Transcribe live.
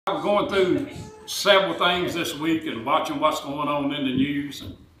I'm going through several things this week and watching what's going on in the news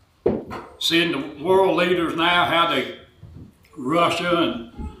and seeing the world leaders now, how they, Russia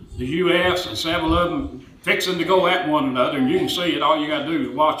and the U.S. and several of them fixing to go at one another, and you can see it. All you got to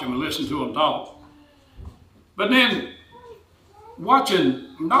do is watch them and listen to them talk. But then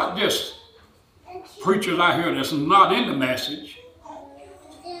watching not just preachers out here that's not in the message,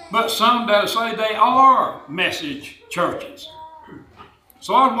 but some that say they are message churches.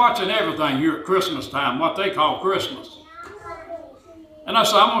 So I'm watching everything here at Christmas time, what they call Christmas. And I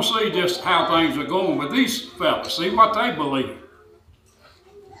said, I'm going to see just how things are going with these fellas, see what they believe.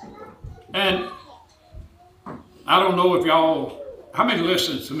 And I don't know if y'all, how many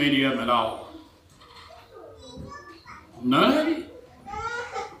listens to many of them at all? None of you?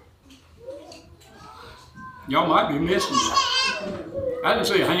 Y'all might be missing it. I didn't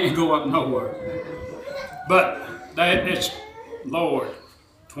see a hand go up nowhere. But it's, Lord,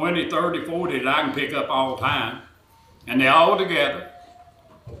 20, 30, 40 that I can pick up all the time. And they're all together.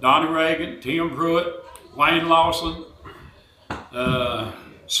 Donnie Reagan, Tim Pruitt, Wayne Lawson,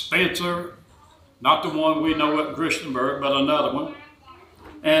 Spencer, not the one we know at Christiansburg, but another one.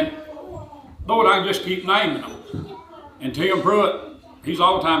 And Lord, I can just keep naming them. And Tim Pruitt, he's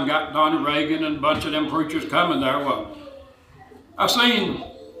all the time got Donnie Reagan and a bunch of them preachers coming there. Well, I seen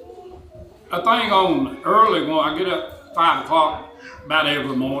a thing on early when I get up 5 o'clock about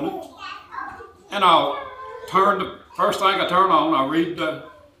every morning, and I'll turn the first thing I turn on, I read the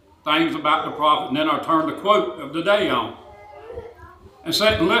things about the prophet, and then I'll turn the quote of the day on and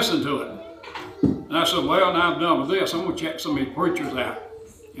sit and listen to it. And I said, well, now I'm done with this, I'm going to check some of these preachers out.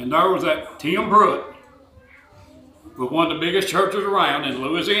 And there was that Tim Pruitt with one of the biggest churches around in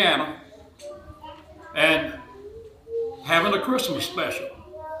Louisiana and having a Christmas special.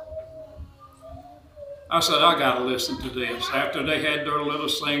 I said, I got to listen to this. After they had their little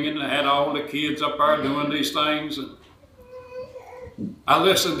singing, they had all the kids up there doing these things, and I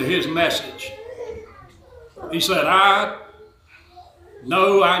listened to his message. He said, I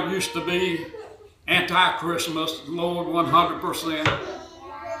know I used to be anti-Christmas, Lord, 100%.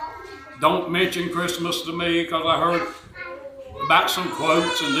 Don't mention Christmas to me, because I heard about some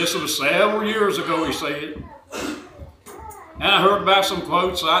quotes, and this was several years ago, he said. And I heard about some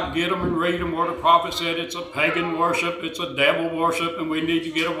quotes, I'd get them and read them where the prophet said it's a pagan worship, it's a devil worship, and we need to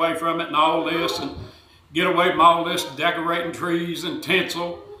get away from it and all this, and get away from all this decorating trees and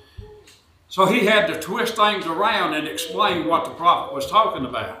tinsel. So he had to twist things around and explain what the prophet was talking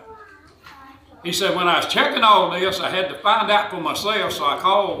about. He said, when I was checking all this, I had to find out for myself, so I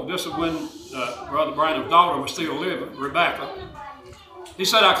called, this is when Brother Branham's daughter was still living, Rebecca. He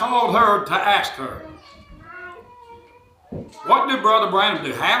said, I called her to ask her, what did Brother Branham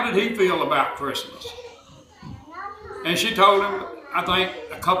do? How did he feel about Christmas? And she told him, I think,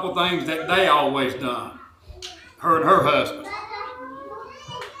 a couple things that they always done, her and her husband.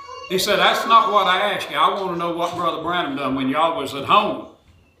 He said, that's not what I asked you. I want to know what Brother Branham done when y'all was at home.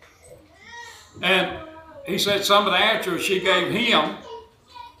 And he said some of the answers she gave him,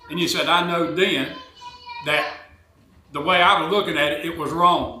 and he said, I know then that the way I was looking at it, it was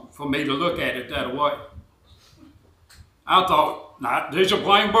wrong for me to look at it that way. I thought, now, there's a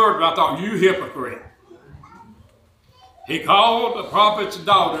plain word, but I thought, you hypocrite. He called the prophet's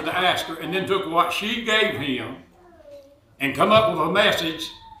daughter to ask her, and then took what she gave him and come up with a message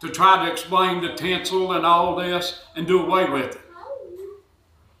to try to explain the tinsel and all this and do away with it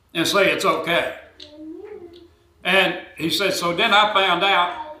and say it's okay. And he said, so then I found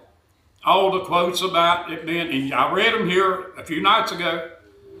out all the quotes about it being, and I read them here a few nights ago,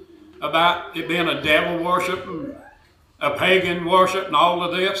 about it being a devil worship and a pagan worship and all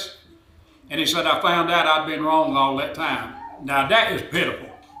of this. And he said, I found out I'd been wrong all that time. Now that is pitiful.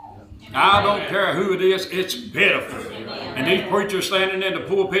 I don't care who it is, it's pitiful. And these preachers standing in the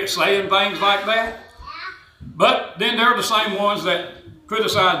pulpit saying things like that. But then they're the same ones that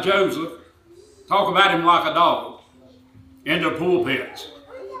criticize Joseph, talk about him like a dog in their pulpits,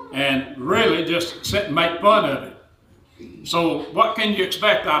 and really just sit and make fun of it. So what can you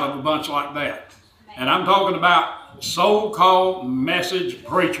expect out of a bunch like that? And I'm talking about so-called message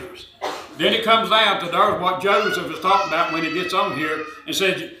preachers. Then it comes down to there's what Joseph is talking about when he gets on here and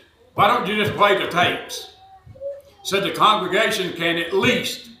says, why don't you just play the tapes? Said the congregation can at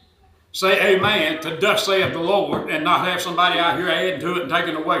least say amen to thus saith the Lord and not have somebody out here adding to it and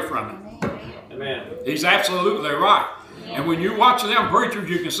taking away from it. Amen. He's absolutely right. And when you watch them preachers,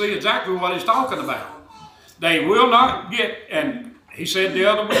 you can see exactly what he's talking about. They will not get, and he said the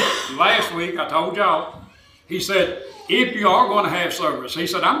other week, last week, I told y'all, he said, if you are going to have service, he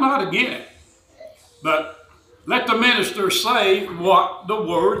said, I'm not against it. But let the minister say what the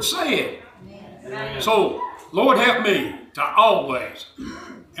word said. Amen. So, Lord help me to always.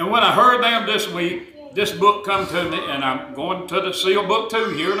 And when I heard them this week, this book come to me, and I'm going to the seal book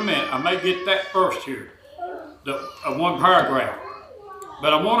 2 here in a minute. I may get that first here, the one paragraph.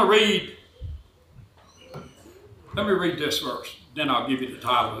 But I want to read, let me read this verse, then I'll give you the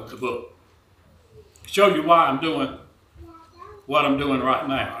title of the book. Show you why I'm doing what I'm doing right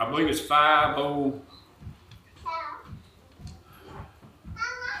now. I believe it's 50,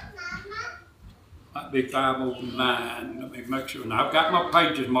 might be 509. Let me make sure. Now I've got my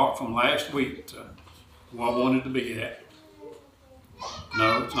pages marked from last week to where I wanted to be at.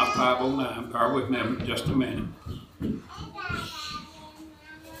 No, it's not 509. Bear with me just a minute.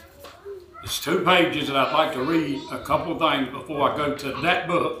 It's 2 pages that I'd like to read a couple of things before I go to that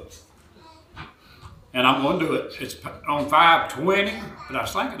book. And I'm going to do it. It's on 520, but I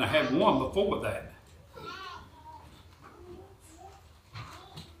was thinking I had one before that.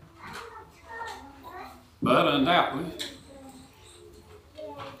 But undoubtedly,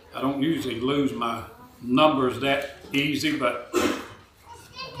 I don't usually lose my numbers that easy, but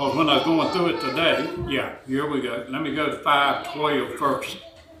because when I was going through it today, yeah, here we go. Let me go to 512 first,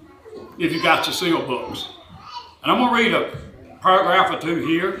 if you got your seal books. And I'm going to read a paragraph or 2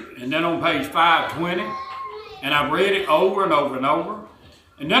 here, and then on page 520, and I've read it over and over and over.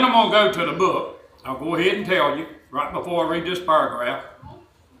 And then I'm going to go to the book. I'll go ahead and tell you, right before I read this paragraph,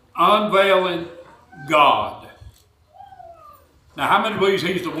 Unveiling God. Now, how many believes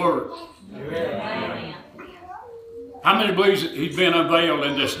he's the Word? Amen. How many believes that he's been unveiled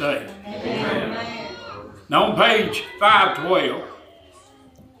in this day? Amen. Now, on page 512,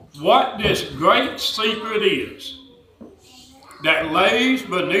 what this great secret is that lays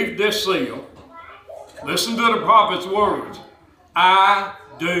beneath this seal, listen to the prophet's words, I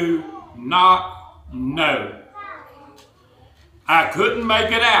do not know. I couldn't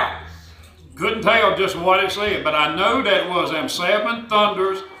make it out. Couldn't tell just what it said, but I know that it was them 7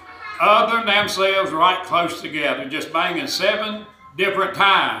 thunders other than themselves right close together, just banging 7 different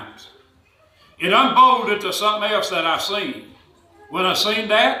times. It unfolded to something else that I seen. When I seen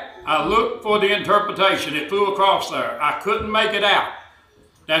that, I looked for the interpretation. It flew across there. I couldn't make it out.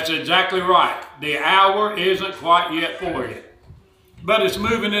 That's exactly right. The hour isn't quite yet for it. But it's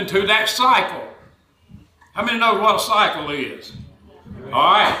moving into that cycle. How many know what a cycle is?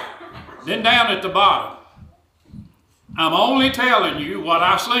 All right. Then down at the bottom, I'm only telling you what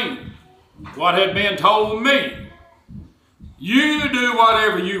I seen, what had been told me. You do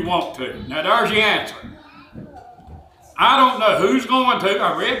whatever you want to. Now there's the answer. I don't know who's going to.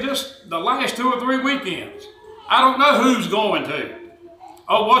 I read this the last 2 or 3 weekends. I don't know who's going to.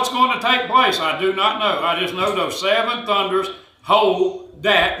 Oh, what's going to take place? I do not know. I just know those 7 thunders hold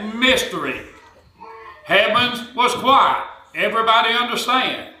that mystery. Heavens was quiet. Everybody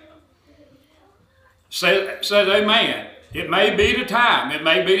understand. Says amen. It may be the time, it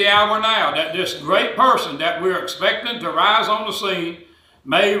may be the hour now that this great person that we're expecting to rise on the scene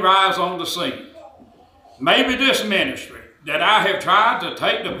may rise on the scene. Maybe this ministry that I have tried to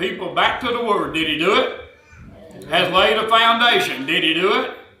take the people back to the Word, did he do it? Has laid a foundation. Did he do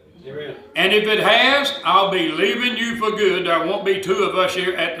it? Amen. And if it has, I'll be leaving you for good. There won't be 2 of us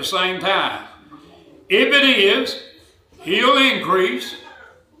here at the same time. If it is, he'll increase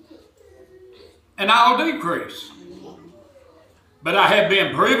and I'll decrease. But I have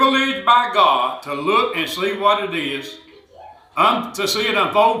been privileged by God to look and see what it is, to see it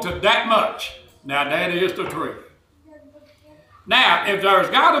unfold to that much. Now that is the truth. Now, if there's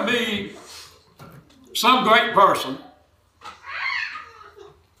got to be some great person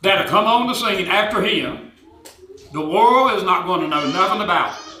that'll come on the scene after him, the world is not going to know nothing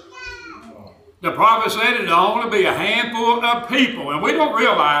about it. The prophet said it'll only be a handful of people, and we don't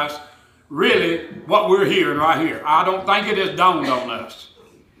realize really what we're hearing right here. I don't think it has dawned on us.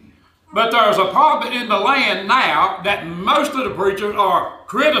 But there's a prophet in the land now that most of the preachers are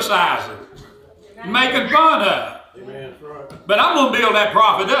criticizing, making fun of. Amen. But I'm going to build that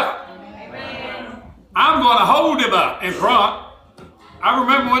prophet up. Amen. I'm going to hold him up in front. I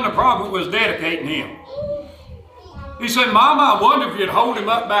remember when the prophet was dedicating him. He said, Mama, I wonder if you'd hold him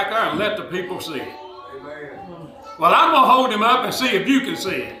up back there and let the people see it. Amen. Well, I'm going to hold him up and see if you can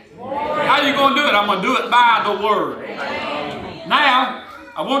see it. How are you going to do it? I'm going to do it by the Word. Amen. Now,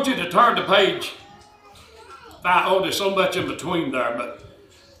 I want you to turn to page 5. Oh, there's so much in between there, but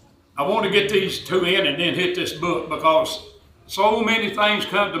I want to get these 2 in and then hit this book because so many things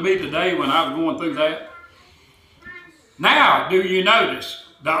come to me today when I was going through that. Now, do you notice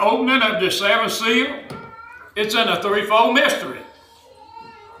the opening of the 7th seal? It's in a 3-fold mystery.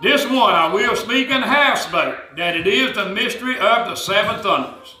 This one I will speak and have spoke, that it is the mystery of the seven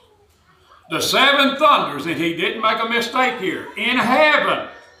thunders. The seven thunders, and he didn't make a mistake here, in heaven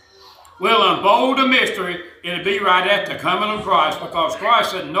will unfold the mystery. It'll be right at the coming of Christ, because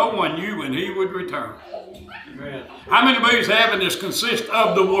Christ said no one knew when he would return. Amen. How many believes heaven is consist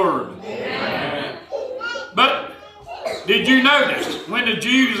of the Word? Amen. But did you notice when the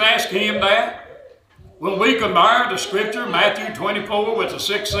Jews asked him that? When we compare the scripture, Matthew 24 with the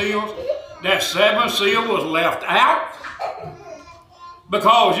 6 seals, that 7th seal was left out.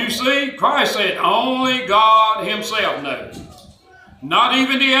 Because you see, Christ said only God himself knows. Not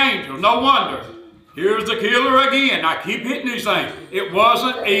even the angels. No wonder. Here's the killer again. I keep hitting these things. It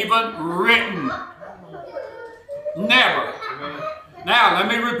wasn't even written. Never. Now, let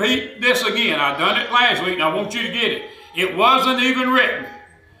me repeat this again. I done it last week, and I want you to get it. It wasn't even written.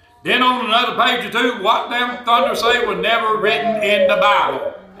 Then on another page or two, what them thunders say was never written in the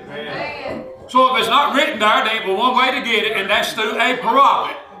Bible. Amen. So if it's not written there, there ain't but one way to get it, and that's through a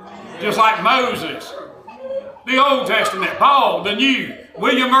prophet. Just like Moses. The Old Testament, Paul, the New,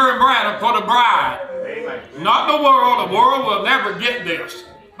 William Murray Branham for the bride. Amen. Not the world. The world will never get this.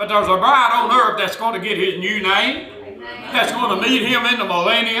 But there's a bride on earth that's going to get his new name. That's going to meet him in the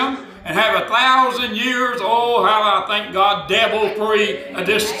millennium and have 1,000 years. Oh, how I thank God, devil-free of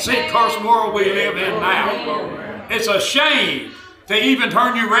this sick, cursed world we live in now. It's a shame to even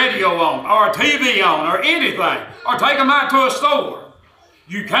turn your radio on or a TV on or anything or take them out to a store.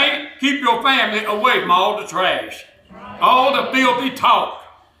 You can't keep your family away from all the trash, all the filthy talk.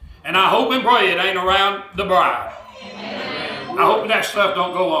 And I hope and pray it ain't around the bride. I hope that stuff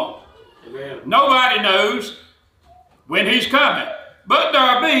don't go on. Nobody knows when he's coming. But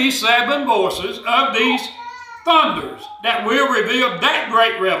there be 7 voices of these thunders that will reveal that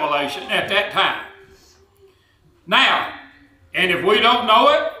great revelation at that time. Now, and if we don't know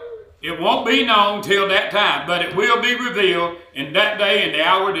it, it won't be known till that time, but it will be revealed in that day and the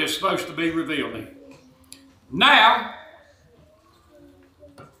hour that it's supposed to be revealed in. Now,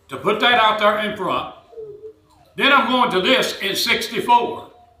 to put that out there in front, then I'm going to this in 64.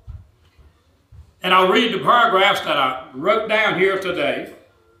 And I'll read the paragraphs that I wrote down here today.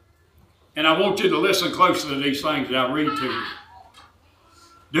 And I want you to listen closely to these things that I read to you.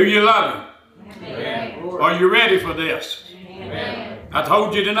 Do you love Him? Amen. Are you ready for this? Amen. I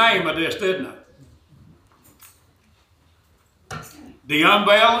told you the name of this, didn't I? The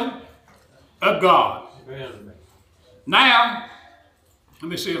unveiling of God. Amen. Now, let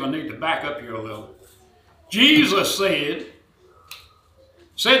me see if I need to back up here a little. Jesus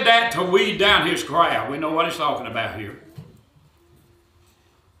said that to weed down his crowd. We know what he's talking about here.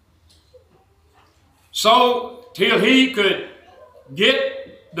 So, till he could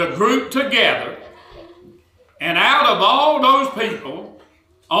get the group together, and out of all those people,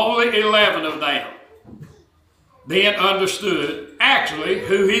 only 11 of them then understood actually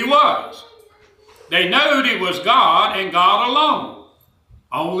who he was. They knew he was God and God alone.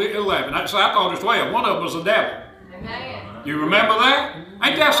 Only 11. So I thought it was 12. One of them was the devil. Amen. You remember that?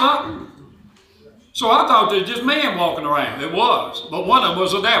 Ain't that something? So I thought there was just men walking around. It was. But one of them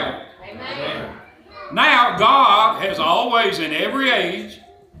was the devil. Amen. Now, God has always, in every age,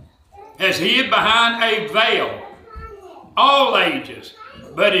 has hid behind a veil. All ages.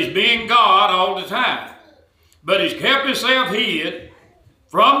 But he's being God all the time. But he's kept himself hid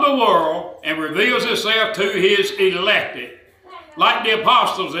from the world and reveals himself to his elected. Like the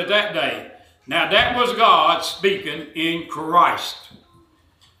apostles at that day. Now that was God speaking in Christ.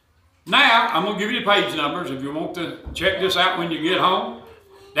 Now, I'm going to give you the page numbers if you want to check this out when you get home.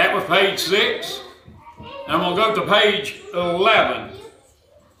 That was page 6. And I'm going to go to page 11.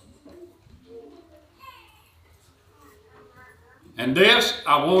 And this,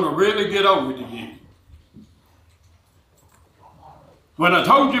 I want to really get over to you. When I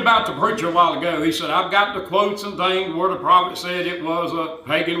told you about the preacher a while ago, he said, I've got the quotes and things where the prophet said it was a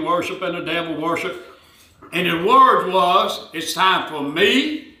pagan worship and a devil worship. And his word was, it's time for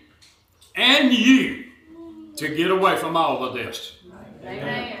me and you to get away from all of this.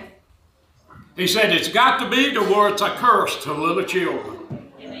 Amen. He said, it's got to be the words a curse to little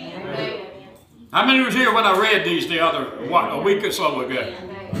children. Amen. How many was here when I read these a week or so ago?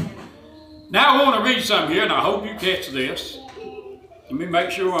 Amen. Now I want to read something here, and I hope you catch this. Let me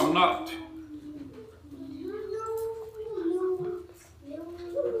make sure I'm not.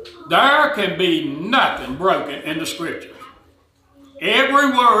 There can be nothing broken in the Scriptures.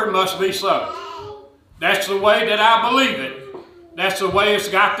 Every word must be so. That's the way that I believe it. That's the way it's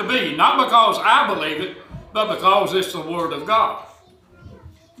got to be. Not because I believe it, but because it's the Word of God.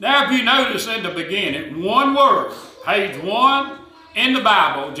 Now, if you notice in the beginning, one word, page 1, in the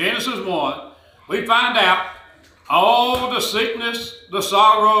Bible, Genesis 1, we find out all the sickness, the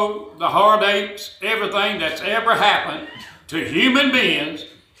sorrow, the heartaches, everything that's ever happened to human beings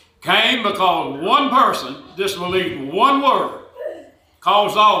came because one person disbelieved one word,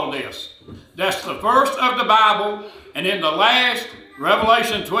 caused all this. That's the first of the Bible, and in the last,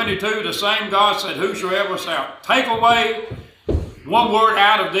 Revelation 22, the same God said, whosoever shall take away one word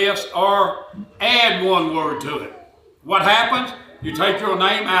out of this or add one word to it. What happens? You take your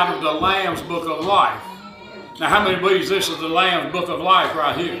name out of the Lamb's Book of Life. Now, how many believes this is the Lamb's Book of Life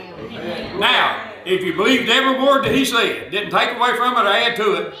right here? Amen. Now, if you believed every word that he said, didn't take away from it or add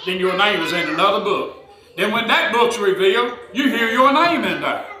to it, then your name is in another book. Then when that book's revealed, you hear your name in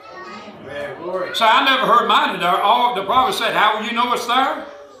there. Amen. So I never heard mine in there. The prophet said, how will you know it's there?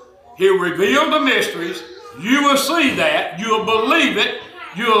 He'll reveal the mysteries. You will see that. You'll believe it.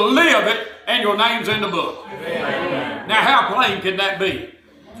 You'll live it. And your name's in the book. Amen. Now, how plain can that be?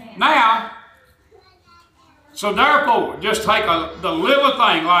 Now, so therefore, just take the little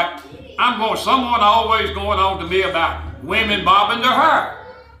thing like, someone always going on to me about women bobbing their hair.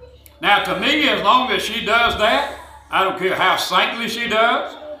 Now, to me, as long as she does that, I don't care how saintly she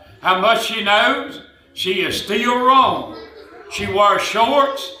does, how much she knows, she is still wrong. She wears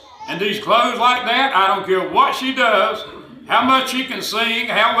shorts and these clothes like that. I don't care what she does, how much she can sing,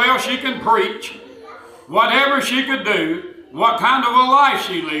 how well she can preach, whatever she could do, what kind of a life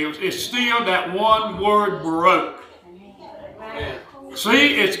she lives, it's still that one word broke.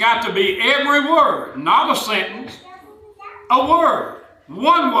 See, it's got to be every word, not a sentence, a word,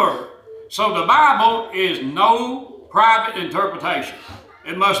 one word. So the Bible is no private interpretation.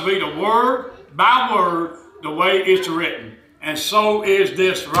 It must be the word by word, the way it's written. And so is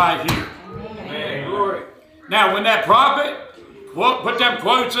this right here. Amen. Now, when that prophet put them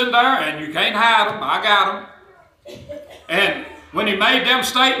quotes in there, and you can't hide them, I got them. And when he made them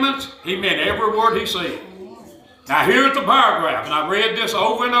statements, he meant every word he said. Now here's the paragraph, and I've read this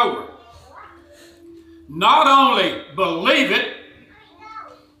over and over. Not only believe it,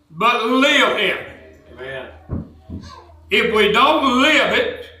 but live it. Amen. If we don't live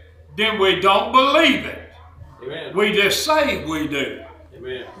it, then we don't believe it. Amen. We just say we do.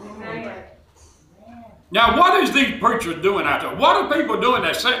 Amen. Amen. Now, what is these preachers doing out there? What are people doing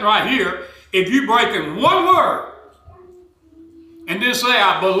that's sitting right here if you break in one word and then say,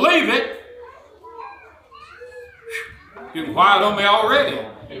 I believe it? You're quiet on me already.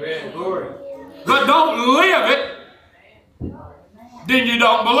 Amen. Glory. But don't live it, then you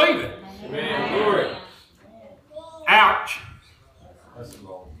don't believe it. Amen. Glory. Ouch.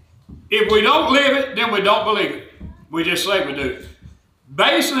 If we don't live it, then we don't believe it. We just say we do.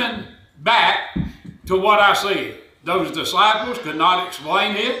 Basing back to what I said, those disciples could not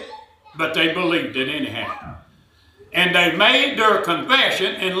explain it, but they believed it anyhow. And they made their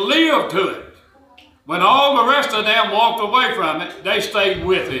confession and lived to it. When all the rest of them walked away from it, they stayed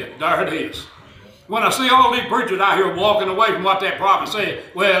with it. There it is. When I see all these preachers out here walking away from what that prophet said,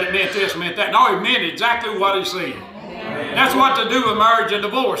 well, it meant this, meant that. No, he meant exactly what he said. Amen. That's what to do with marriage and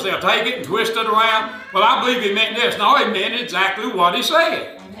divorce. They'll take it and twist it around. Well, I believe he meant this. No, he meant exactly what he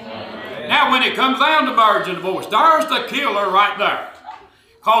said. Amen. Now, when it comes down to marriage and divorce, there's the killer right there.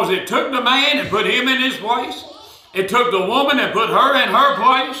 Because it took the man and put him in his place. It took the woman and put her in her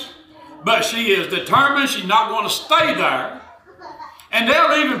place. But she is determined she's not going to stay there. And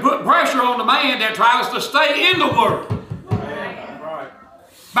they'll even put pressure on the man that tries to stay in the Word. Amen.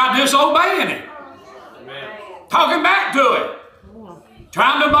 By disobeying it. Amen. Talking back to it.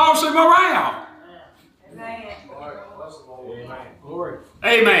 Trying to boss him around. Amen.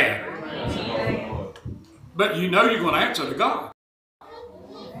 Amen. Amen. But you know you're going to answer to God.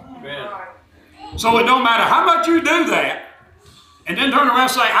 Amen. So it don't matter how much you do that, and then turn around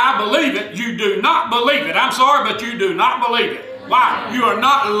and say, I believe it. You do not believe it. I'm sorry, but you do not believe it. Why? You are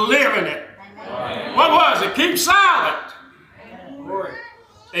not living it. Amen. What was it? Keep silent.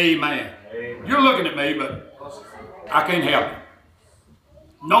 Amen. Amen. You're looking at me, but I can't help it.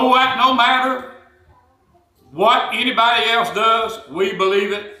 No matter what anybody else does, we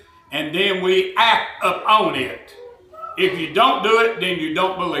believe it, and then we act upon it. If you don't do it, then you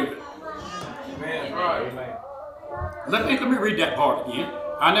don't believe it. Amen. Amen. Let me read that part again.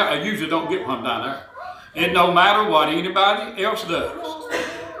 I usually don't get one down there. And no matter what anybody else does,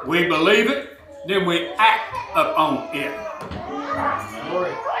 we believe it, then we act upon it.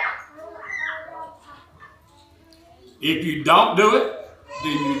 If you don't do it,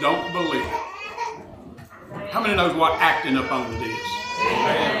 then you don't believe it. How many knows what acting upon it is?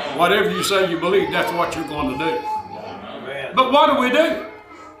 Amen. Whatever you say you believe, that's what you're going to do. Amen. But what do?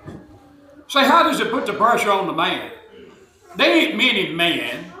 Say, how does it put the pressure on the man? There ain't many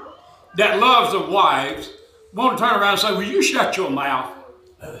men that loves their wives want to turn around and say, will you shut your mouth?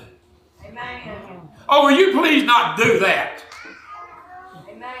 Amen. Oh, will you please not do that?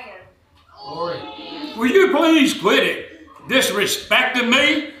 Amen. Glory. Will you please quit it disrespecting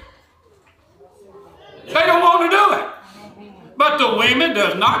me? They don't want to do it. But the women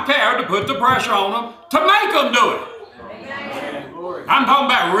does not care to put the pressure on them to make them do it. Amen. I'm talking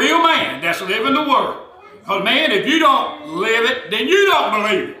about real man that's living the word. Because man, if you don't live it, then you don't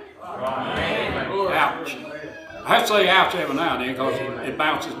believe it. Ouch. I have to say ouch every now and then because it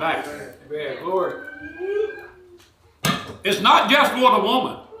bounces back. It's not just for the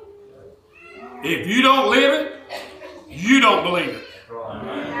woman. If you don't live it, you don't believe it.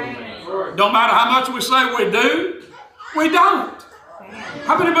 Don't matter how much we say we do, we don't.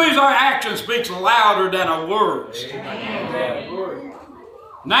 How many believes our action speaks louder than our words?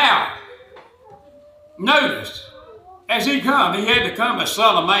 Now, notice, as he come, he had to come as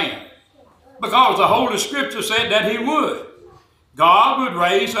Son of Man. Because the Holy Scripture said that he would. God would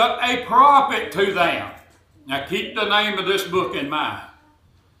raise up a prophet to them. Now keep the name of this book in mind.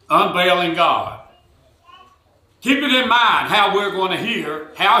 Unveiling God. Keep it in mind how we're going to hear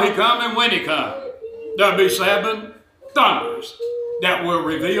how he come and when he come. There'll be 7 thunders that will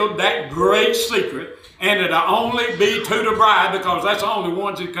reveal that great secret, and it'll only be to the bride because that's the only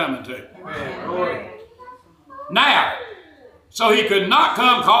ones he's coming to. Amen. Now, so he could not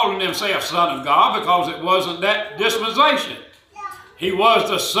come calling himself Son of God because it wasn't that dispensation. He was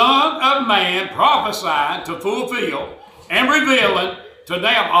the Son of Man prophesying to fulfill and revealing to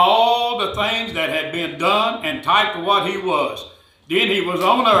them all the things that had been done and type of what he was. Then he was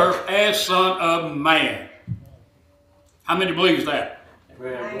on earth as Son of Man. How many believes that?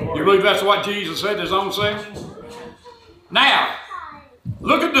 You believe that's what Jesus said his own self? Now,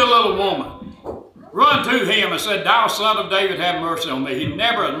 look at the little woman. Run to him and said, thou Son of David, have mercy on me. He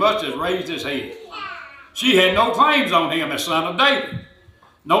never as much as raised his head. She had no claims on him as Son of David.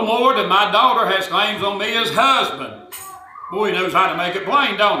 No more than my daughter has claims on me as husband. Boy, he knows how to make it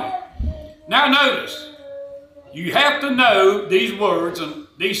plain, don't he? Now notice, you have to know these words and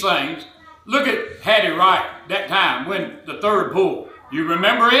these things. Look at Hattie Wright that time when the third pull. You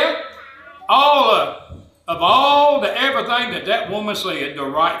remember it? All of all the everything that woman said, the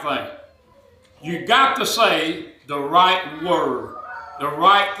right thing. You got to say the right word, the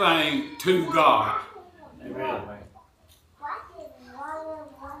right thing to God. Amen.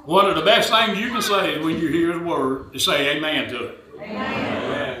 One of the best things you can say is when you hear his word, is say amen to it.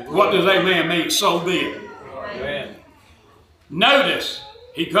 Amen. What does amen mean? So be it. Amen. Notice,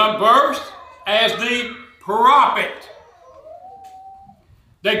 he come first as the prophet.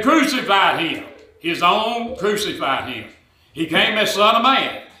 They crucified him. His own crucified him. He came as Son of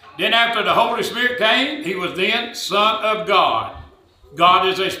Man. Then after the Holy Spirit came, he was then Son of God. God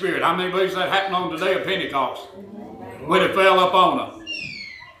is a spirit. How many believes that happened on the day of Pentecost? When it fell upon them.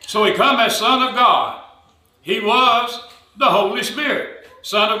 So he come as Son of God. He was the Holy Spirit,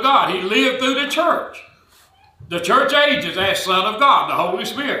 Son of God. He lived through the church. The church ages as Son of God, the Holy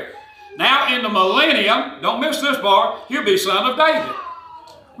Spirit. Now in the millennium, don't miss this part, he'll be Son of David.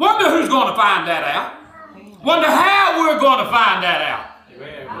 Wonder who's going to find that out. Wonder how we're going to find that out.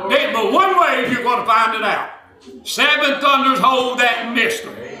 There's but one way you're going to find it out. 7 thunders hold that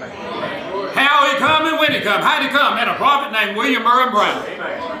mystery. How he come and when he come. How'd he come? And a prophet named William Murray Brown.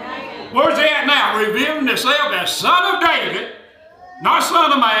 Where's he at now? Revealing himself as Son of David, not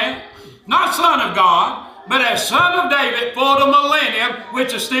Son of Man, not Son of God, but as Son of David for the millennium,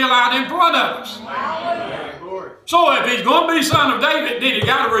 which is still out in front of us. So if he's going to be Son of David, then he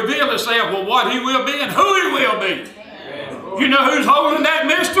got to reveal himself with what he will be and who he will be. You know who's holding that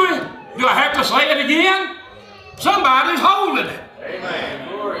mystery? Do I have to say it again? Somebody's holding it.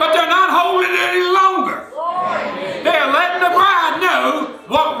 But they're not holding it any longer. They're letting the bride know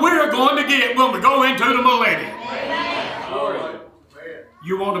what we're going to get when we go into the millennium.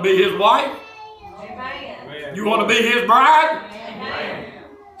 You want to be his wife? You want to be his bride?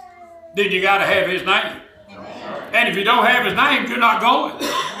 Then you got to have his name. And if you don't have his name, you're not going.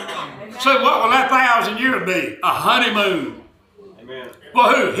 So what will that 1,000 years be? A honeymoon. For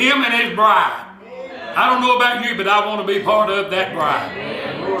who? Him and his bride. I don't know about you, but I want to be part of that bride.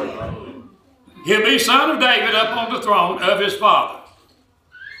 He'll be Son of David up on the throne of his father.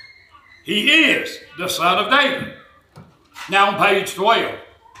 He is the Son of David. Now on page 12.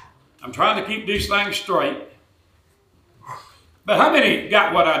 I'm trying to keep these things straight. But how many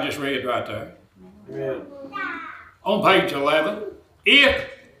got what I just read right there? Amen. On page 11. If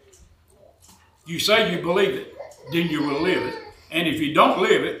you say you believe it, then you will live it. And if you don't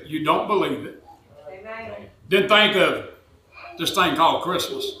live it, you don't believe it. Amen. Then think of this thing called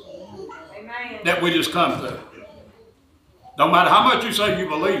Christmas Amen. that we just come to. Don't matter how much you say you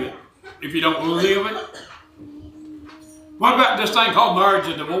believe it, if you don't live it. What about this thing called marriage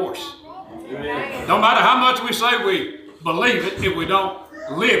and divorce? Amen. No matter how much we say we believe it, if we don't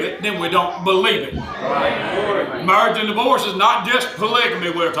live it, then we don't believe it. Marriage and divorce is not just polygamy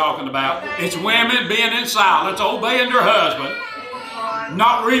we're talking about. It's women being in silence, obeying their husband,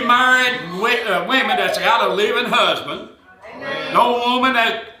 not remarried women that's got a living husband. No woman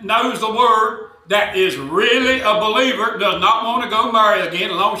that knows the word that is really a believer does not want to go marry again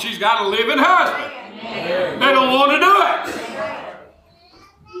as long as she's got a living husband. They don't want to do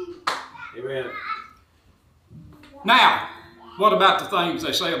it. Amen. Now, what about the things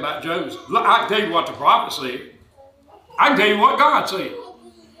they say about Joseph? Look, I can tell you what the prophet said. I can tell you what God said.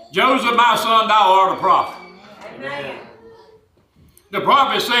 Joseph, my son, thou art a prophet. Amen. The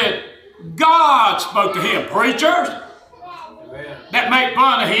prophet said, God spoke to him. Preachers Amen. that make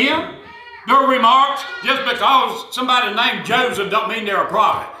fun of him, their remarks, just because somebody named Joseph don't mean they're a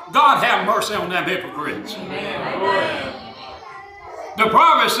prophet. God have mercy on them hypocrites. Amen. The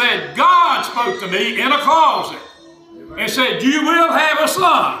prophet said, God spoke to me in a closet and said, you will have a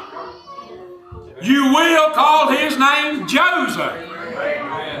son. You will call his name Joseph.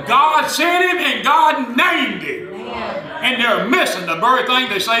 God sent him and God named him. And they're missing the very thing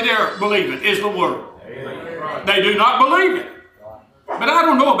they say they're believing is the word. They do not believe it. But I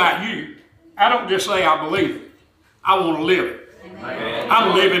don't know about you. I don't just say I believe it. I want to live it.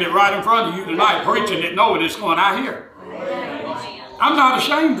 I'm living it right in front of you tonight, preaching it, knowing it's going out here. I'm not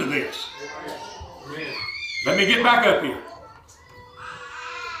ashamed of this. Let me get back up here.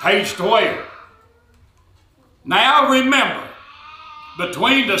 Page 12. Now remember,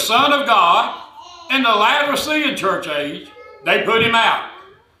 between the Son of God and the Laodicean church age, they put him out.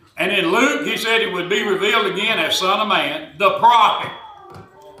 And in Luke, he said it would be revealed again as Son of Man, the prophet.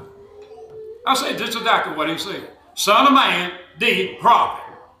 I said, this is exactly what he said. Son of Man, the prophet.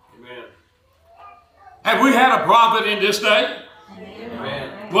 Amen. Have we had a prophet in this day?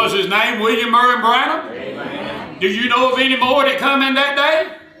 Amen. Was his name William Murray Branham? Amen. Do you know of any more that come in that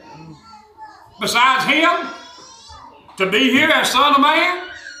day? Besides him? To be here as Son of Man?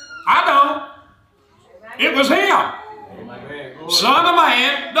 I don't. It was him. Amen. Son of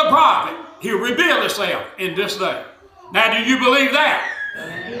Man, the prophet. He'll reveal himself in this day. Now, do you believe that?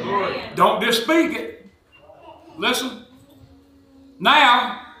 Amen. Don't just speak it. Listen.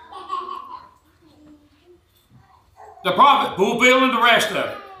 Now, the prophet fulfilling the rest of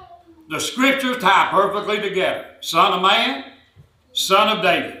it. The scriptures tie perfectly together. Son of Man, Son of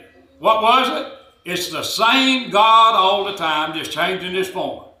David. What was it? It's the same God all the time, just changing his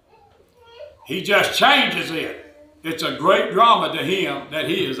form. He just changes it. It's a great drama to him that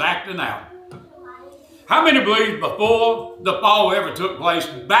he is acting out. How many believe before the fall ever took place,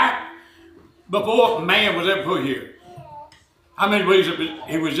 back before man was ever put here? How many believe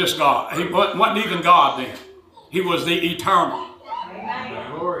he was just God? He wasn't even God then. He was the eternal.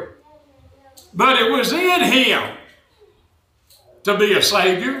 Glory. But it was in him to be a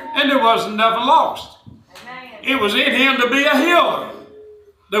Savior, and there wasn't nothing lost. It was in him to be a healer.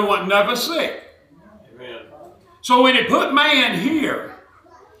 There wasn't nothing sick. Amen. So when he put man here,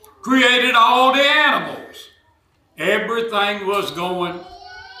 created all the animals, everything was going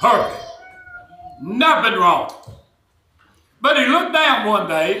perfect. Nothing wrong. But he looked down one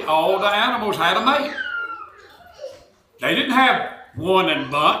day, all the animals had a mate. They didn't have one in a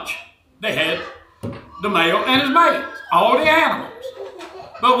bunch. They had the male and his mate, all the animals.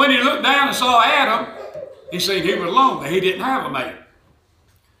 But when he looked down and saw Adam, he said he was lonely. He didn't have a mate.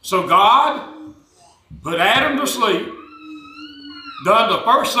 So God put Adam to sleep, done the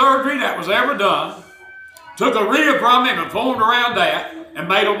first surgery that was ever done, took a rib from him and formed around that, and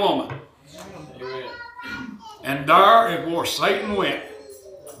made a woman. Amen. And there is where Satan went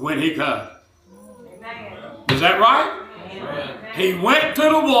when he come. Is that right? Amen. He went to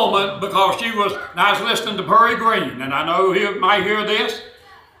the woman because she was, and I was listening to Perry Green, and I know he might hear this,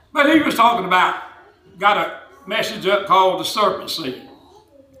 but he was talking about, got a message up called the serpent seed,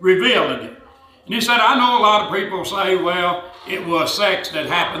 revealing it. And he said, I know a lot of people say, well, it was sex that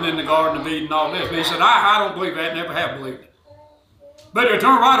happened in the Garden of Eden and all this. But he said, I don't believe that, never have believed it. But he'll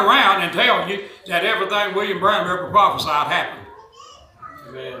turn right around and tell you that everything William Branham ever prophesied happened.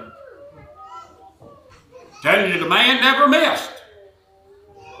 Amen. Telling you the man never missed.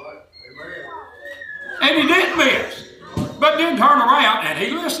 And he didn't miss. But then turn around and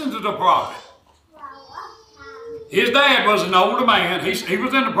he listened to the prophet. His dad was an older man. He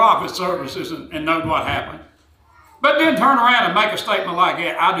was in the prophet's services and knowed what happened. But then turn around and make a statement like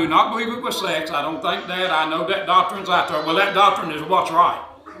that. I do not believe it was sex. I don't think that. I know that doctrine's out there. Well, that doctrine is what's right.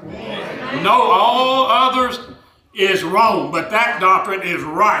 No, all others is wrong, but that doctrine is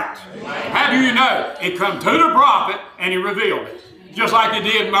right. How do you know? It come to the prophet and he revealed it. Just like he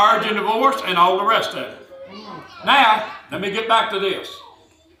did marriage and divorce and all the rest of it. Now, let me get back to this.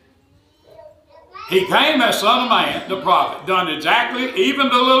 He came as Son of Man, the prophet, done exactly, even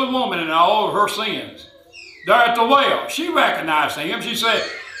the little woman and all of her sins. There at the well, she recognized him. She said,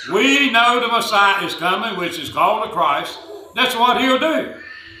 we know the Messiah is coming, which is called the Christ. That's what he'll do.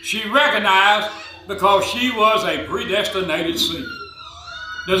 She recognized because she was a predestinated seed.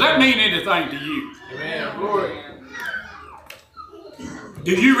 Does that mean anything to you? Amen. Glory.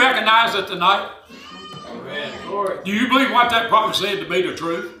 Do you recognize it tonight? Amen. Glory. Do you believe what that prophet said to be the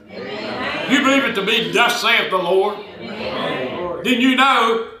truth? Amen. Do you believe it to be thus saith the Lord? Amen. Glory. Then you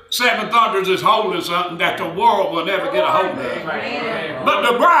know seven thunders is holding something that the world will never get a hold of. Amen.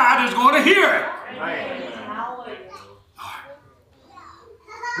 But the bride is going to hear it.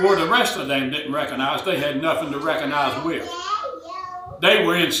 Where the rest of them didn't recognize, they had nothing to recognize with. They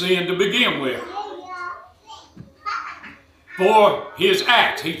were in sin to begin with. For his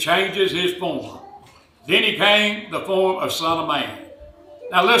acts, he changes his form. Then he came the form of Son of Man.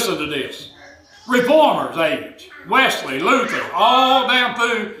 Now listen to this. Reformers age, Wesley, Luther, all down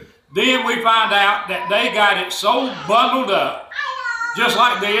through, then we find out that they got it so bundled up, just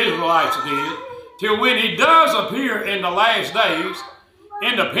like the Israelites did, till when he does appear in the last days,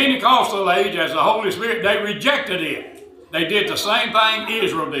 in the Pentecostal age as the Holy Spirit, they rejected it. They did the same thing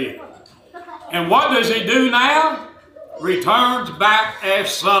Israel did. And what does he do now? Returns back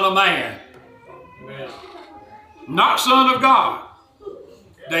as Son of Man. Amen. Not Son of God.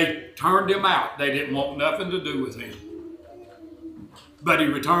 They turned him out. They didn't want nothing to do with him. But he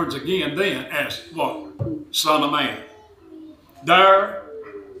returns again then as what? Son of Man. There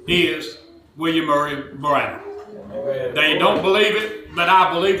is William Murray Branham. Amen. They don't believe it, but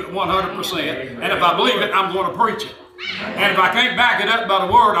I believe it 100%. And if I believe it, I'm going to preach it. And if I can't back it up by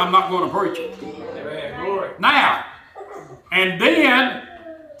the word, I'm not going to preach it. Amen. Glory. Now, and then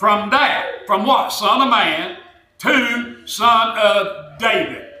from that, from what? Son of Man to Son of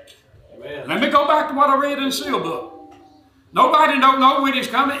David. Amen. Let me go back to what I read in the seal book. Nobody don't know when he's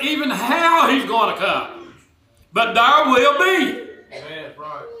coming, even how he's going to come. But there will be. Amen.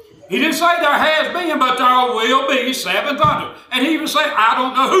 Right. He didn't say there has been, but there will be seven thunders. And he even said, I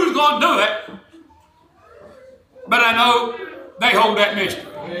don't know who's going to do it, but I know they hold that mystery.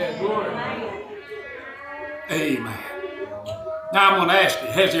 Amen. Glory. Amen. Now I'm going to ask you,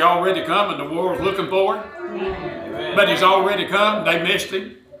 has he already come and the world's looking for him? Amen. But he's already come, they missed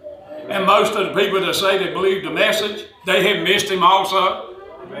him. And most of the people that say they believe the message, they have missed him also.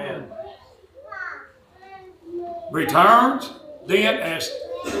 Amen. Returns, then as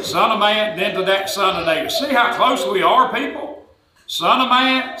Son of Man, then to that Son of David. See how close we are, people? Son of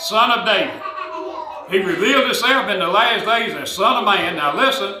Man, Son of David. He revealed himself in the last days as Son of Man. Now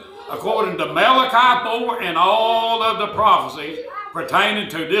listen, according to Malachi 4 and all of the prophecies pertaining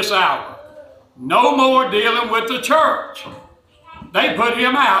to this hour. No more dealing with the church. They put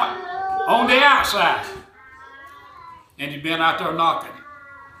him out on the outside. And he'd been out there knocking.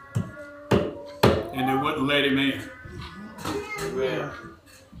 And they wouldn't let him in. Amen.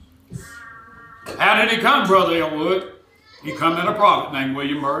 How did he come, Brother Elwood? He come in a prophet named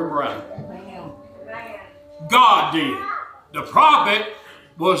William Murray Brown. God did. The prophet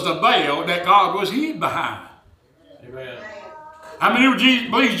was the veil that God was hid behind. Amen. How many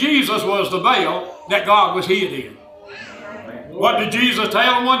believe Jesus was the veil that God was hid in? What did Jesus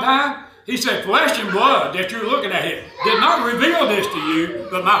tell him one time? He said, flesh and blood that you're looking at here did not reveal this to you,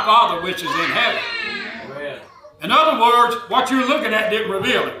 but my Father which is in heaven. Amen. In other words, what you're looking at didn't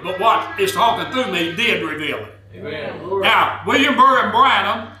reveal it, but what is talking through me did reveal it. Amen. Glory. Now, William Murray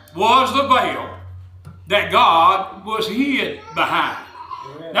Branham was the veil that God was hid behind.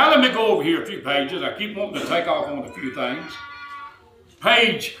 Amen. Now let me go over here a few pages. I keep wanting to take off on a few things.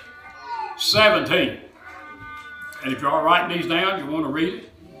 Page 17. And if you're all writing these down, you want to read it.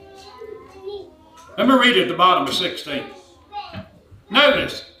 Let me read it at the bottom of 16.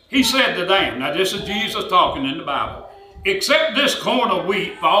 Notice, he said to them, now this is Jesus talking in the Bible, except this corn of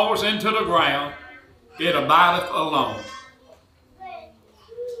wheat falls into the ground, it abideth alone.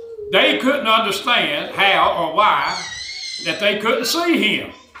 They couldn't understand how or why that they couldn't see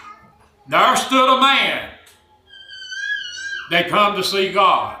him. There stood a man. They come to see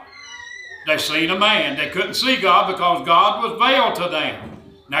God. They seen a man. They couldn't see God because God was veiled to them.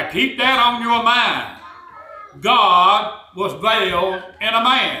 Now keep that on your mind. God was veiled in a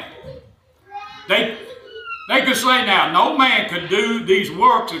man. They They could say now, no man could do these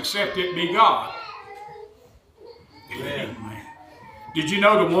works except it be God. Amen. Did you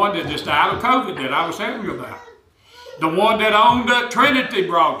know the one that just died of COVID that I was telling you about? The one that owned the Trinity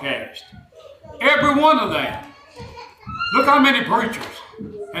broadcast. Every one of them. Look how many preachers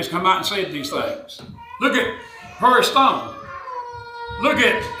has come out and said these things. Look at Perry Stone. Look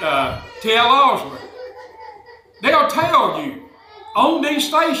at T.L. Osborne. They'll tell you on these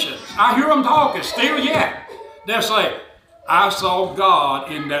stations, I hear them talking still yet. They'll say, I saw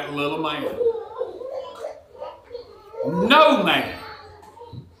God in that little man. No man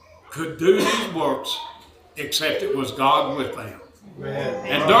could do these works except it was God with them. Amen.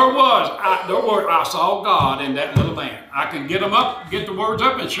 And I saw God in that little man. I can get them up, get the words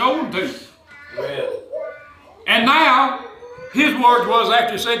up and show them to you. Amen. And now, his words was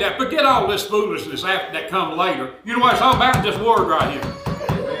after he said that, forget all this foolishness after that come later. You know what it's all about? This word right here.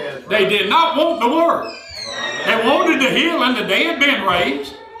 Amen. They did not want the word. They wanted the healing, the dead being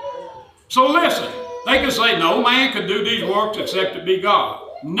raised. So listen, they could say no man could do these works except it be God.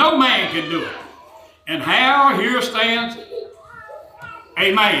 No man can do it. And how here stands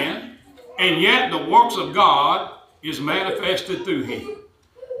a man, and yet the works of God is manifested through him.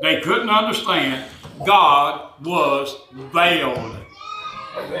 They couldn't understand God was veiled.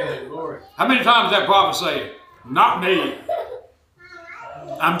 Amen. Glory. How many times that prophet said, not me,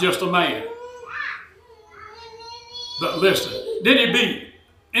 I'm just a man. But listen, then he'd be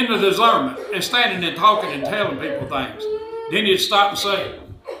in the discernment and standing and talking and telling people things. Then he'd stop and say,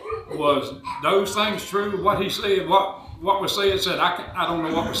 was those things true? What he said, what was said, I don't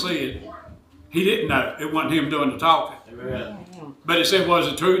know what was said. He didn't know. It wasn't him doing the talking. Amen. But it said, was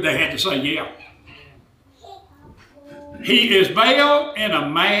it true? They had to say, yeah. He is veiled in a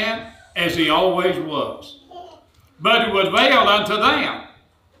man as he always was. But he was veiled unto them.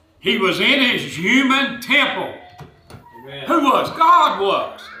 He was in his human temple. Amen. Who was? God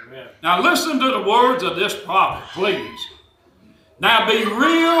was. Amen. Now listen to the words of this prophet, please. Now be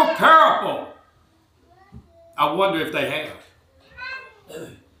real careful. I wonder if they have.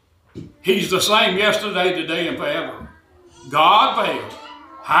 He's the same yesterday, today, and forever. God veiled,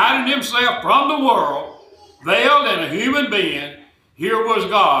 hiding himself from the world, veiled in a human being. Here was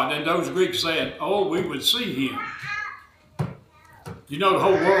God. And those Greeks said, oh, we would see him. You know the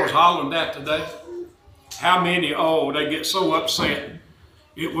whole world's hollering that today. How many, oh, they get so upset.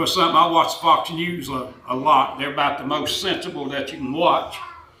 It was something, I watch Fox News a lot. They're about the most sensible that you can watch.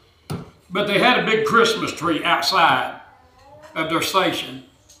 But they had a big Christmas tree outside of their station.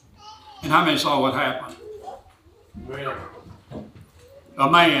 And how many saw what happened? Amen. A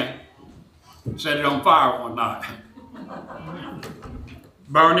man set it on fire one night.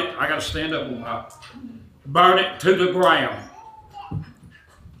 Burn it, I got to stand up on that. Burn it to the ground.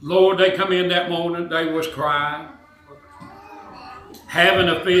 Lord, they come in that morning, they was crying, having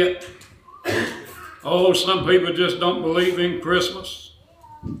a fit. Oh, some people just don't believe in Christmas.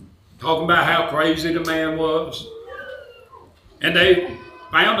 Talking about how crazy the man was. And they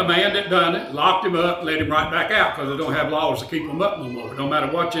found the man that done it, locked him up, let him right back out, because they don't have laws to keep him up no more. No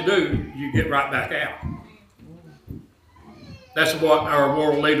matter what you do, you get right back out. That's what our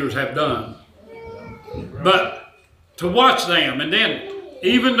world leaders have done. But to watch them, and then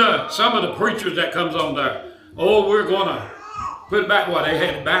even some of the preachers that comes on there, oh, we're going to put back what they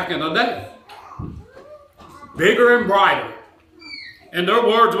had back in the day. Bigger and brighter. And their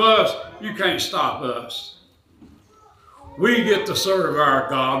words was, you can't stop us. We get to serve our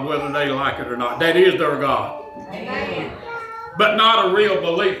God whether they like it or not. That is their God. Amen. But not a real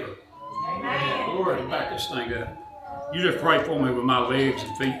believer. Amen. Lord, back this thing up. You just pray for me with my legs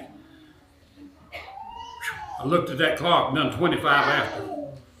and feet. I looked at that clock, done 25 after.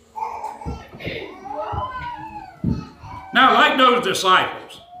 Now, like those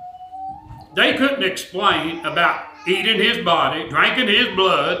disciples, they couldn't explain about eating his body, drinking his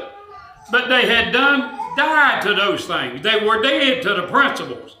blood, but they had died to those things. They were dead to the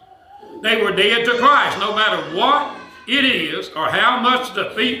principles. They were dead to Christ. No matter what it is or how much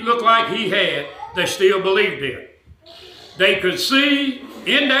the feet looked like he had, they still believed it. They could see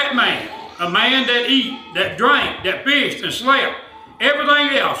in that man, a man that eat, that drank, that fished and slept, everything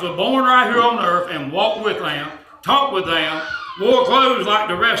else was born right here on earth and walked with them, talked with them, wore clothes like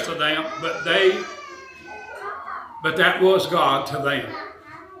the rest of them, but that was God to them.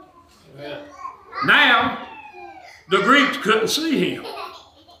 Amen. Now, the Greeks couldn't see him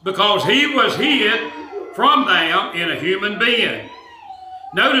because he was hid from them in a human being.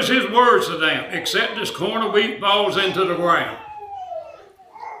 Notice his words to them, except this corn of wheat falls into the ground.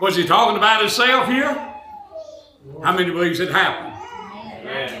 Was he talking about himself here? How many believes it happened?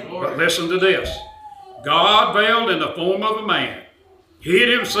 Amen. But listen to this. God veiled in the form of a man, hid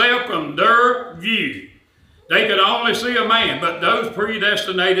himself from their view. They could only see a man, but those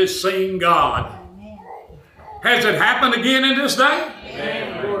predestinated seen God. Has it happened again in this day?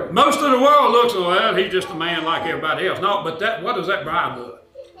 Amen. Most of the world looks, well, he's just a man like everybody else. No, but what does that bride look?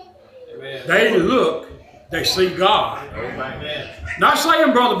 Amen. They look, they see God. Amen. Not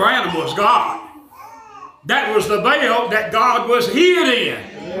saying Brother Branham was God. That was the veil that God was hid in.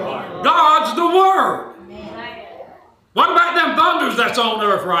 Amen. God's the Word. Amen. What about them thunders that's on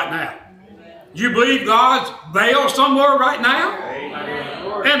earth right now? You believe God's veil somewhere right now? Amen.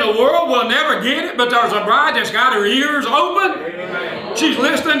 And the world will never get it, but there's a bride that's got her ears open. Amen. She's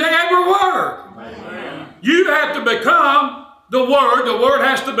listening to every word. Amen. You have to become the Word. The Word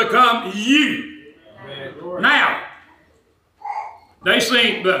has to become you. Amen. Now, they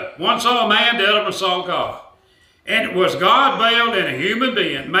seen, but one saw a man, the other one saw God. And it was God veiled in a human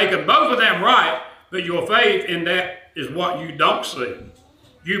being, making both of them right, but your faith in that is what you don't see.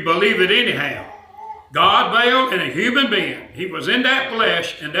 You believe it anyhow. God veiled in a human being. He was in that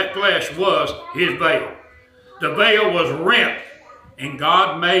flesh, and that flesh was his veil. The veil was rent, and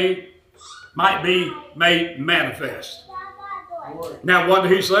God might be made manifest. Now, what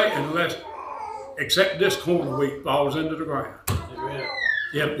did he say? Except this corn of wheat falls into the ground,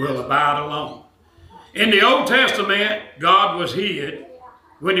 it will abide alone. In the Old Testament, God was hid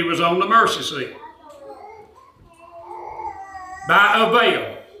when he was on the mercy seat by a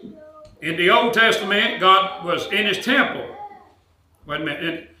veil. In the Old Testament, God was in his temple. Wait a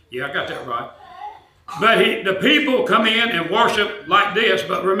minute. Yeah, I got that right. But the people come in and worship like this,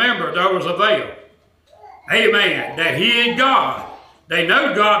 but remember, there was a veil. Amen. That hid God. They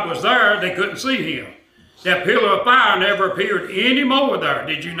know God was there. They couldn't see him. That pillar of fire never appeared anymore there.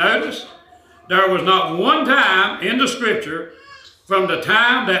 Did you notice? There was not one time in the Scripture from the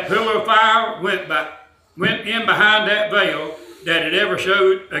time that pillar of fire went in behind that veil that it ever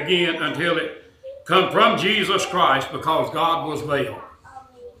showed again until it come from Jesus Christ, because God was veiled.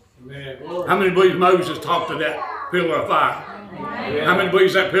 Amen. How many believes Moses talked to that pillar of fire? Amen. How many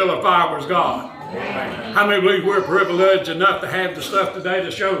believes that pillar of fire was God? Amen. How many believe we're privileged enough to have the stuff today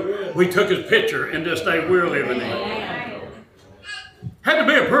to show we took his picture in this day we're living in? Amen. Had to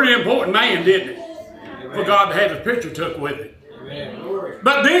be a pretty important man, didn't it? Amen. For God to have his picture took with it. Amen.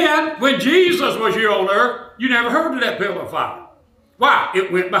 But then, when Jesus was here on earth, you never heard of that pillar of fire. Why?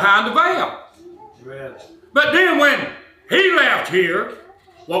 It went behind the veil. Amen. But then when he left here,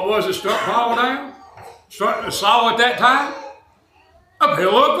 what was it struck Paul down? Struck Saul at that time? A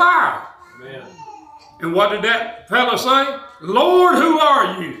pillar of fire. Amen. And what did that fellow say? Lord, who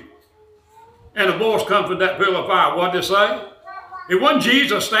are you? And a voice comes from that pillar of fire. What did it say? It wasn't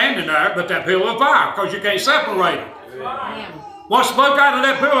Jesus standing there, but that pillar of fire, because you can't separate it. Amen. What spoke out of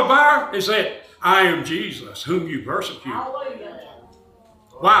that pillar of fire? It said, I am Jesus, whom you persecute.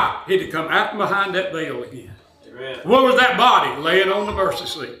 Why? He had to come out from behind that veil again. Amen. What was that body? Laying on the mercy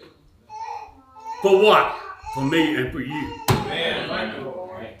seat. For what? For me and for you. Amen.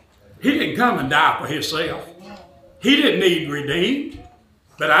 He didn't come and die for himself. He didn't need redeemed,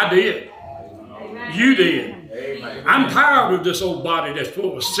 but I did. Amen. You did. Amen. I'm tired of this old body that's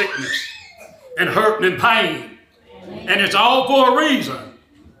full of sickness and hurting and pain. Amen. And it's all for a reason.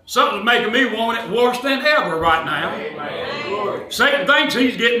 Something's making me want it worse than ever right now. Amen. Satan thinks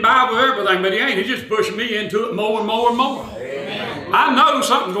he's getting by with everything, but he ain't. He's just pushing me into it more and more and more. Amen. I know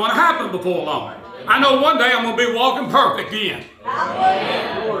something's going to happen before long. I know one day I'm going to be walking perfect again.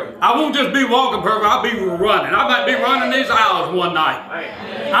 Amen. I won't just be walking perfect, I'll be running. I might be running these aisles one night.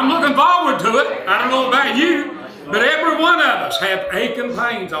 Amen. I'm looking forward to it. I don't know about you, but every one of us have aching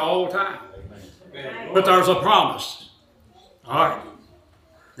pains all the time. But there's a promise. All right.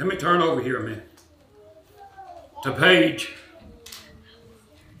 Let me turn over here a minute to page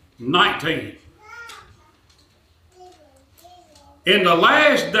 19. In the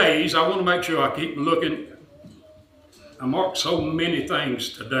last days, I want to make sure I keep looking. I marked so many things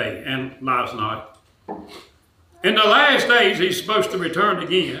today and last night. In the last days, he's supposed to return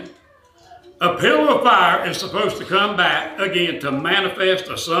again. A pillar of fire is supposed to come back again to manifest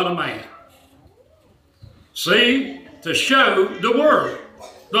the Son of Man. See, to show the Word,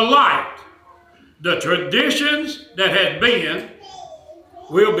 the light, the traditions that had been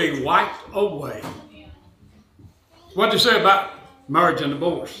will be wiped away. What did you say about marriage and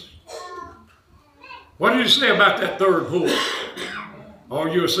divorce? What did you say about that third pull? Or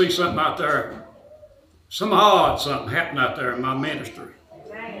you'll see something out there, some odd something happened out there in my ministry.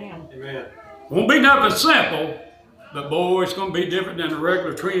 Amen. Won't be nothing simple, but boy, it's going to be different than the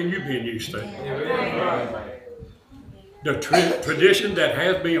regular trend you've been used to. Amen. The tradition that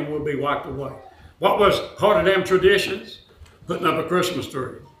has been will be wiped away. What was part of them traditions? Putting up a Christmas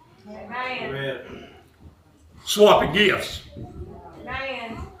tree. Amen. Swapping gifts.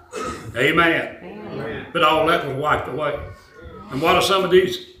 Amen. Amen. Amen. But all that was wiped away. And what are some of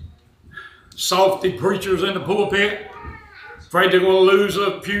these softy preachers in the pulpit? Afraid they're going to lose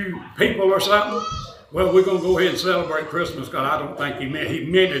a few people or something? Well, we're going to go ahead and celebrate Christmas because I don't think he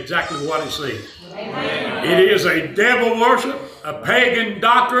meant exactly what he said. Amen. It is a devil worship, a pagan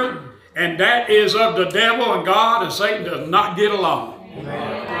doctrine, and that is of the devil, and God and Satan does not get along.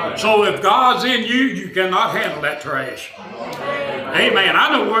 Amen. So if God's in you, you cannot handle that trash. Amen.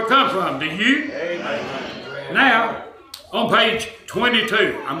 I know where it comes from. Do you? Amen. Now, on page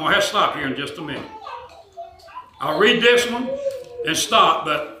 22, I'm going to have to stop here in just a minute. I'll read this one and stop,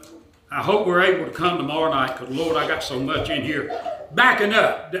 but I hope we're able to come tomorrow night because, Lord, I got so much in here. Backing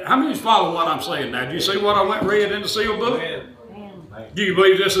up. How many follow what I'm saying now? Do you see what I went and read in the sealed book? Amen. Do you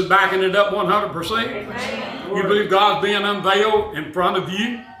believe this is backing it up 100%? You believe God's being unveiled in front of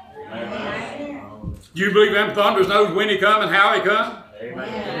you? Do you believe them thunders knows when he come and how he come?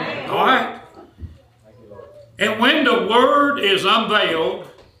 Amen. All right. And when the word is unveiled,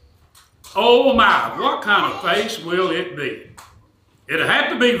 oh my, what kind of face will it be? It'll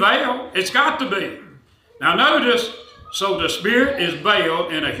have to be veiled. It's got to be. Now notice, so the Spirit is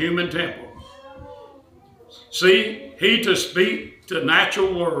veiled in a human temple. See, he to speak to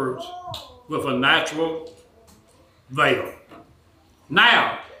natural words with a natural veil.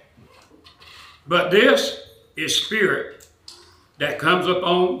 Now, but this is Spirit that comes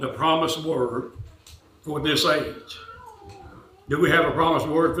upon the promised word for this age. Do we have a promised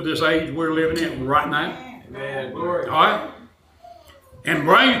word for this age we're living in right now? Amen. Glory. All right? And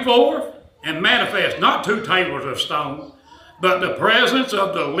bring forth and manifest not 2 tables of stone, but the presence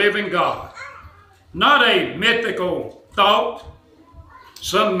of the living God. Not a mythical thought,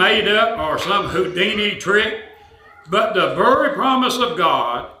 some made up or some Houdini trick, but the very promise of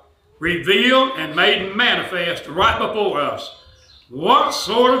God revealed and made manifest right before us. What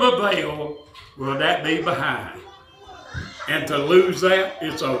sort of a veil will that be behind? And to lose that,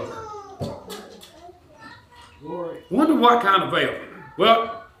 it's over. Glory. Wonder what kind of veil.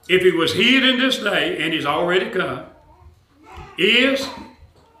 Well, if he was hid in this day, and he's already come, is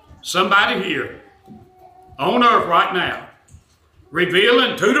somebody here on earth right now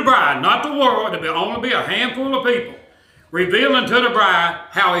revealing to the bride, not the world, there'll only be a handful of people, revealing to the bride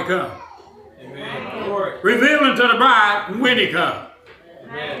how he come. Amen. Glory. Revealing to the bride when he come.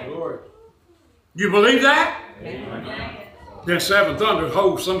 Amen. Glory. You believe that? Amen. Then 7 thunders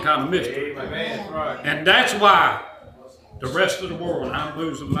hold some kind of mystery. Amen. Right. And that's why the rest of the world, I'm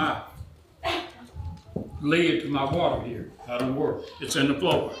losing my lid to my water here. I don't work. It's in the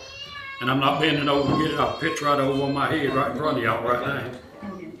floor. And I'm not bending over to get it. I'll pitch right over on my head right in front of y'all right now.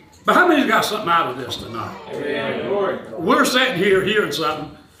 But how many's got something out of this tonight? Amen. Glory. We're sitting here hearing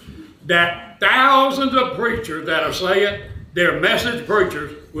something that thousands of preachers that are saying their message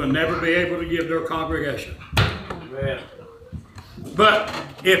preachers will never be able to give their congregation. Amen. But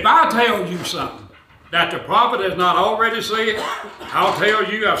if I tell you something that the prophet has not already said, I'll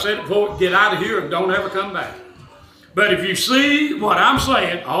tell you, I've said it before, get out of here and don't ever come back. But if you see what I'm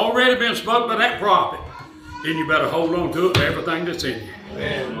saying already been spoken by that prophet, then you better hold on to it for everything that's in you.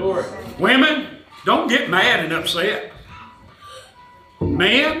 Amen. Glory. Women, don't get mad and upset.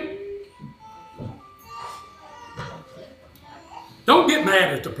 Men, don't get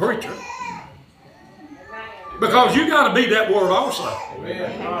mad at the preacher. Because you got to be that word also.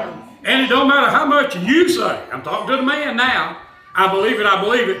 Amen. And it don't matter how much you say. I'm talking to the man now. I believe it, I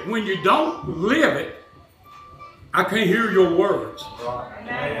believe it. When you don't live it, I can't hear your words.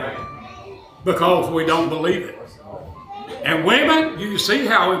 Amen. Because we don't believe it. And women, do you see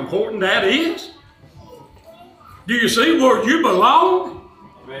how important that is? Do you see where you belong?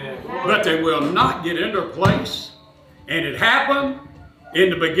 Amen. But they will not get into place. And it happened in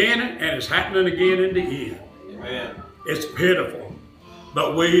the beginning, and it's happening again in the end. Amen. It's pitiful.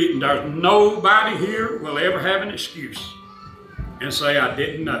 But there's nobody here will ever have an excuse and say, I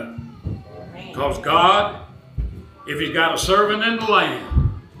didn't know. Because God, if he's got a servant in the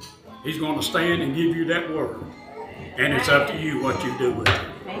land, he's going to stand and give you that word. And it's up to you what you do with it.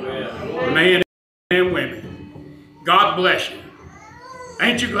 Amen. Men and women, God bless you.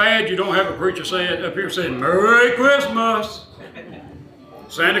 Ain't you glad you don't have a preacher saying up here saying, Merry Christmas?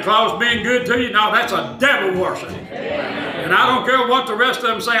 Santa Claus being good to you? No, that's a devil worship. And I don't care what the rest of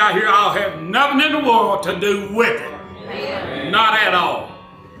them say out here, I'll have nothing in the world to do with it. Not at all.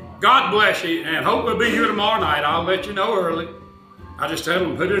 God bless you, and hope we'll be here tomorrow night. I'll let you know early. I just tell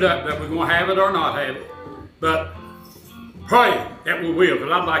them, put it up that we're going to have it or not have it. But pray that we will,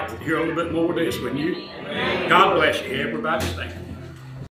 because I'd like to hear a little bit more of this with you. God bless you. Everybody stand.